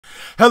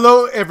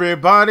Hello,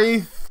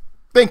 everybody.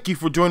 Thank you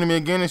for joining me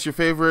again. It's your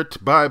favorite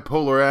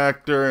bipolar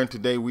actor, and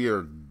today we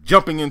are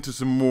jumping into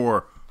some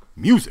more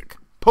music.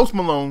 Post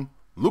Malone,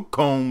 Luke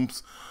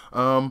Combs.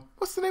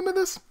 What's the name of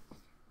this?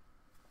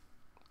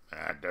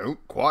 I don't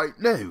quite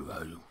know.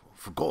 I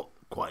forgot,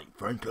 quite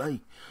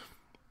frankly.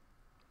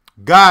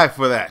 Guy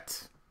for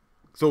That.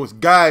 So it's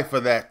Guy for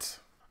That.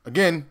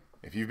 Again,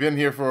 if you've been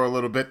here for a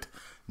little bit,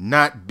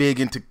 not big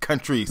into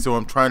country, so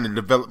I'm trying to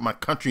develop my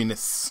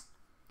countryness.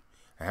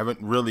 I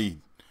haven't really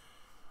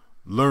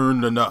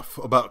learned enough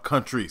about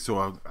country, so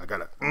I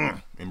gotta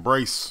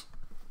embrace.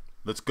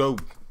 Let's go.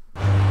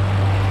 What's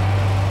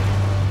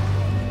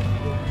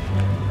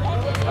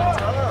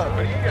up?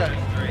 What do you guys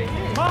drink?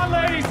 Come on,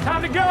 ladies,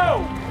 time to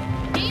go!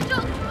 Angel,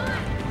 come on!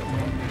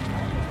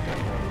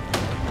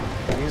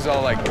 He's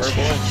all like verbal.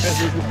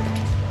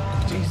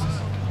 Jesus.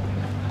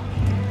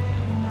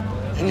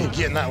 You need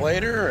getting that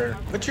later, or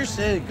what's your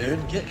sig,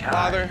 dude? Get high.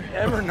 Father,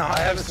 Ever not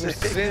I have a some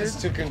sig, sins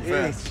to dude?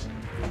 confess. Jeez.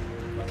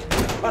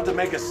 About to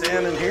make a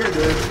sin in here,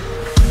 dude.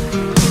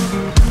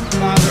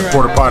 Father,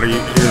 Porta potty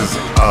is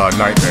a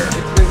nightmare.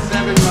 it's been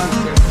 7 months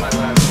since my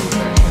last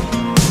confession.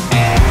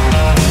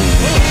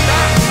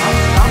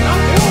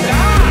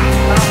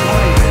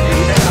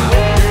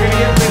 You're gonna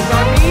get this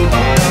on me?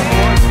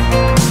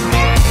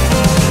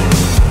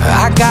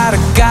 I got a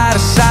guy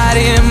beside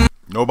him.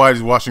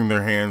 Nobody's washing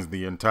their hands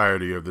the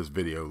entirety of this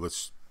video.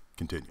 Let's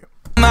continue.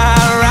 My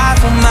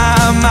rifle,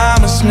 my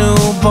mama's new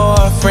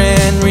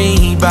boyfriend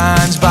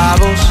rebinds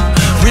bottles.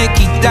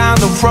 Ricky down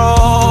the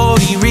road,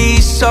 he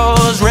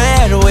resows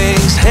Red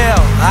Wings.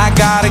 Hell, I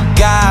got a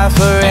guy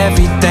for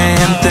every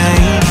damn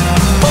thing.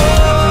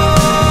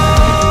 Oh,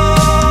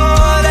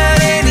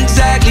 that ain't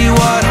exactly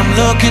what I'm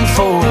looking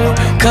for.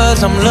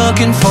 'Cause I'm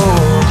looking for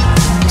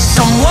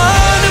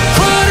someone to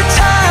put the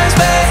tires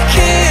back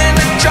in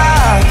the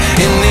drive.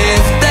 And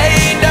if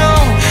they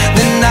don't,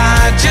 then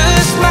I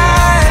just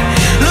might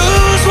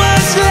lose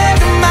what's left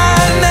of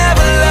mine.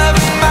 Never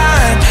loving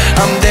mine.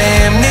 I'm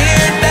damn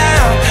near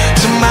down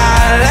to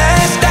my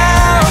last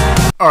down.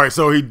 All right,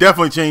 so he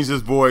definitely changed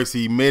his voice.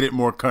 He made it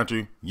more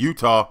country.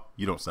 Utah,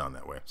 you don't sound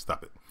that way.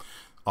 Stop it.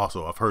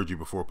 Also, I've heard you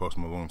before, Post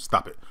Malone.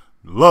 Stop it.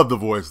 Love the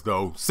voice,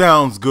 though.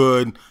 Sounds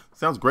good.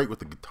 Sounds great with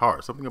the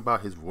guitar. Something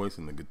about his voice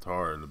and the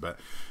guitar in the back.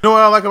 You know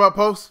what I like about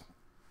Post?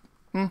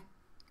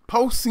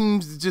 Post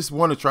seems to just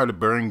want to try to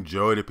bring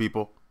joy to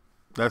people.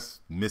 That's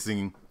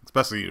missing,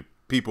 especially to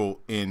people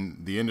in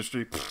the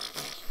industry.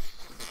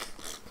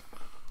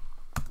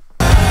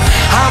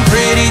 I'm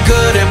pretty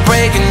good at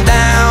breaking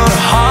down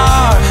a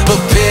heart,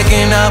 but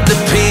picking up the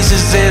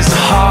pieces is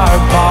the hard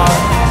part.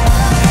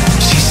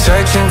 She's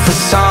searching for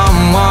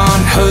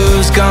someone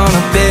who's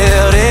gonna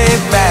build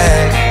it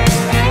back,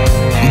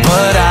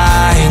 but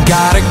I ain't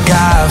got a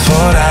guy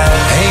for that.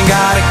 Ain't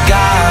got a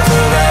guy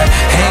for that.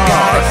 Ain't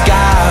got a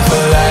guy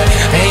for that.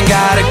 Ain't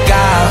got a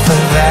guy for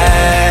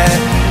that.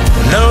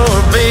 No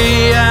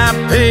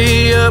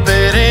VIP up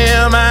at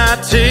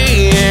MIT,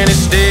 and it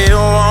still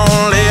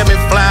won't let me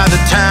fly the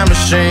time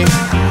machine.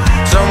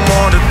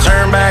 Someone to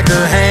turn back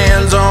the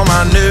hands on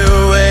my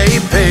new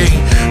AP.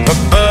 But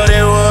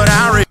buddy, what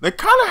I They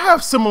kind of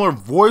have similar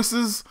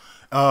voices.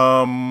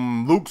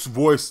 Luke's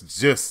voice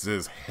just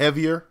is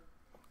heavier.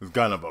 It's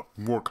kind of a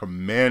more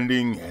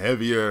commanding,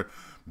 heavier,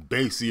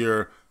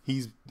 bassier.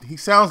 He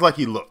sounds like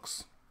he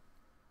looks.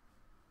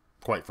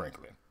 Quite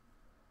frankly,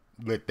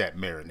 let that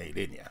marinate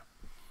in ya.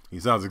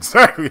 He sounds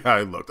exactly how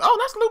he looks. Oh,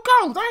 that's Luke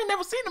Combs. I ain't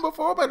never seen him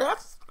before, but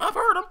I've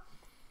heard him.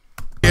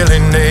 really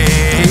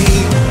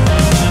need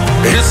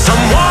is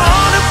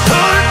someone to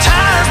put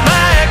tires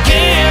back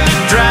in the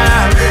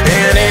drive.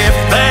 And if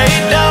they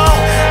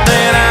don't,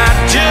 then I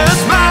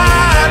just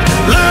might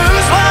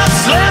lose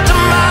what's left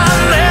of my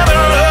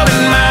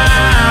never-loving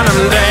mind.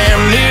 I'm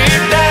damn near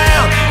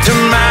down to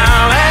my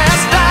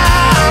last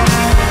dime.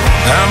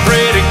 I'm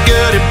pretty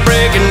good at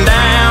breaking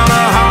down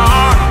a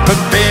heart, but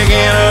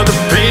picking up the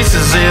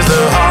pieces is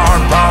the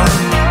hard part.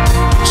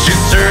 She's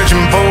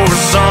searching for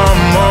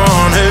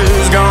someone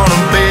who's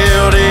gonna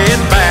build it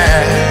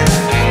back,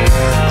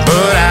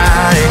 but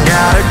I ain't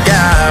got a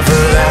guy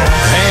for that.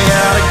 Ain't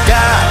got a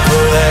guy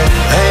for that.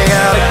 Ain't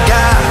got a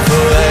guy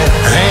for that.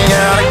 Ain't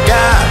got a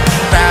guy.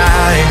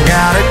 I ain't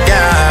got a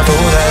guy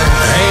for that.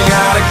 Ain't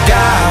got a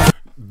guy.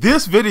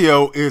 This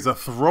video is a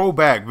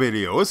throwback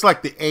video. It's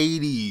like the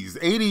 80s.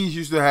 80s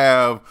used to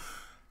have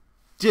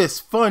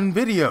just fun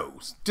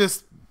videos.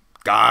 Just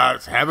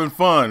guys having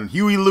fun.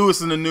 Huey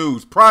Lewis in the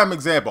News. Prime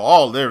example.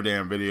 All their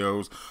damn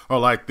videos are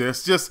like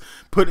this. Just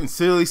put in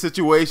silly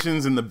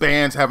situations and the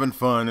band's having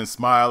fun and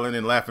smiling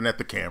and laughing at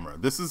the camera.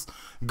 This is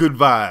good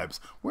vibes.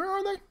 Where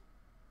are they?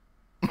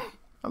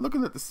 I'm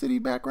looking at the city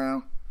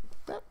background.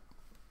 That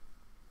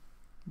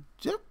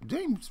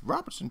James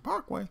Robertson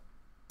Parkway.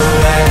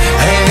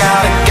 Ain't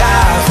got a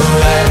guy for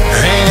that.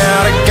 Ain't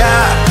got a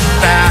guy.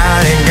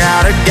 I ain't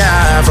got a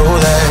guy for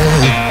that.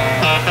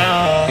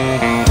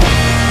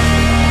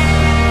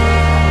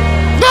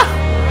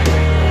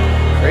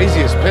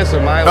 Craziest piss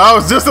of my life. I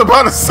was just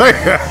about to say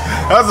that.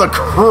 That's a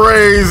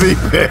crazy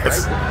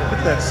piss. Look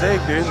at that sig,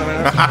 dude. I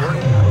mean, that's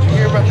important. Did you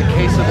hear about the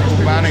case of the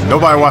bubonic?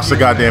 Nobody watched the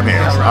goddamn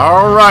hands.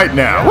 All right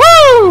now.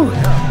 Woo!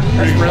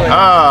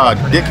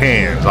 Really Dick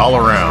hands all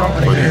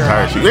around for the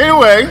entire shoot.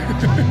 Anyway,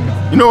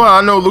 you know how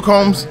I know Luke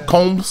Combs?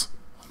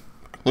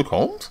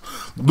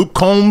 Luke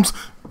Combs,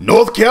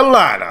 North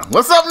Carolina.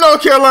 What's up,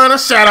 North Carolina?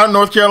 Shout out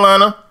North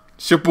Carolina.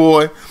 It's your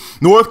boy,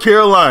 North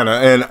Carolina.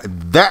 And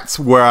that's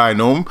where I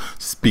know him.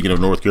 Speaking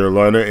of North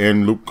Carolina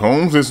and Luke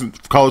Combs, it's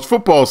college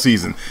football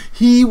season.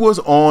 He was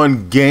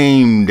on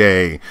game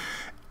day.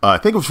 I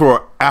think it was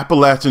for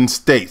Appalachian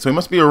State. So he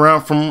must be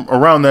from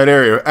around that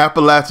area,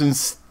 Appalachian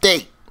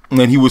State.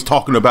 And he was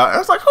talking about, I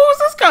was like, who is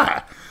this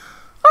guy?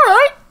 All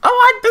right,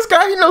 I like this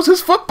guy. He knows his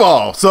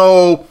football.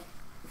 So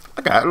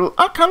I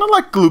kind of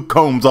like Luke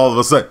Combs all of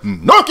a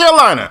sudden. North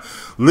Carolina.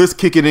 Let's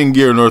kick it in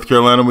gear, North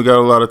Carolina. We got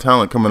a lot of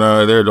talent coming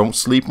out of there. Don't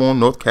sleep on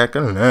North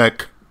Carolina.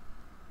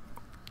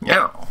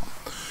 Yeah.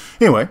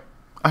 Anyway,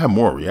 I have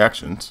more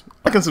reactions.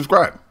 Like and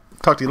subscribe.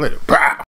 Talk to you later. Bye.